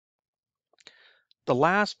The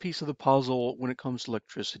last piece of the puzzle when it comes to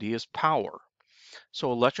electricity is power.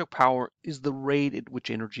 So electric power is the rate at which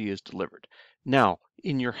energy is delivered. Now,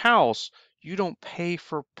 in your house, you don't pay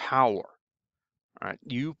for power, right?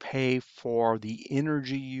 You pay for the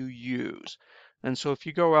energy you use. And so if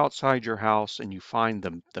you go outside your house and you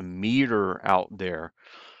find the meter out there,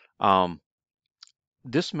 um,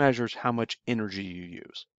 this measures how much energy you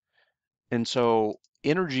use. And so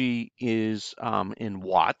energy is in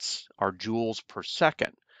watts, or joules per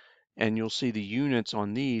second. And you'll see the units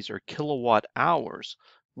on these are kilowatt hours,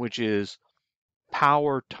 which is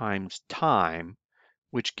power times time,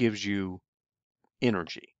 which gives you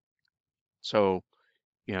energy. So,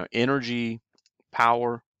 energy,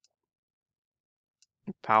 power,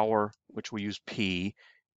 which we use P,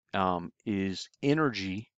 is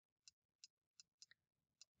energy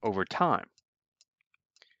over time.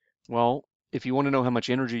 Well, if you want to know how much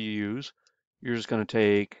energy you use, you're just going to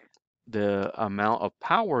take the amount of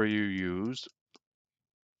power you used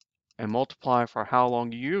and multiply for how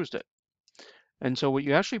long you used it. And so what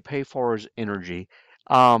you actually pay for is energy.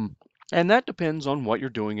 Um, and that depends on what you're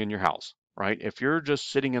doing in your house, right? If you're just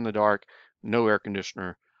sitting in the dark, no air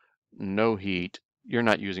conditioner, no heat, you're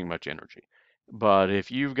not using much energy. But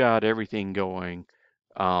if you've got everything going,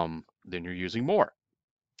 then you're using more.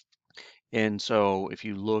 And so if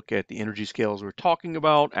you look at the energy scales we're talking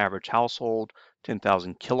about, average household,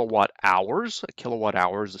 10,000 kilowatt hours. A kilowatt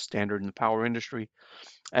hour is the standard in the power industry.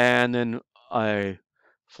 And then a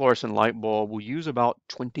fluorescent light bulb will use about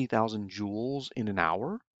 20,000 joules in an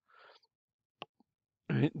hour.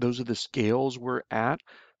 Right? Those are the scales we're at.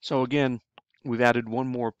 So again, we've added one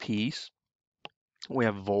more piece. We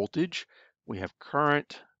have voltage, we have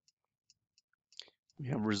current, we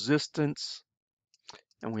have resistance,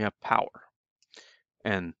 and we have power.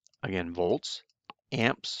 And again, volts,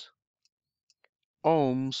 amps,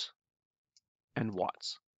 ohms, and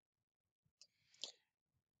watts.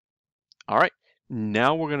 All right,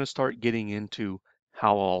 now we're going to start getting into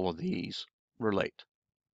how all of these relate.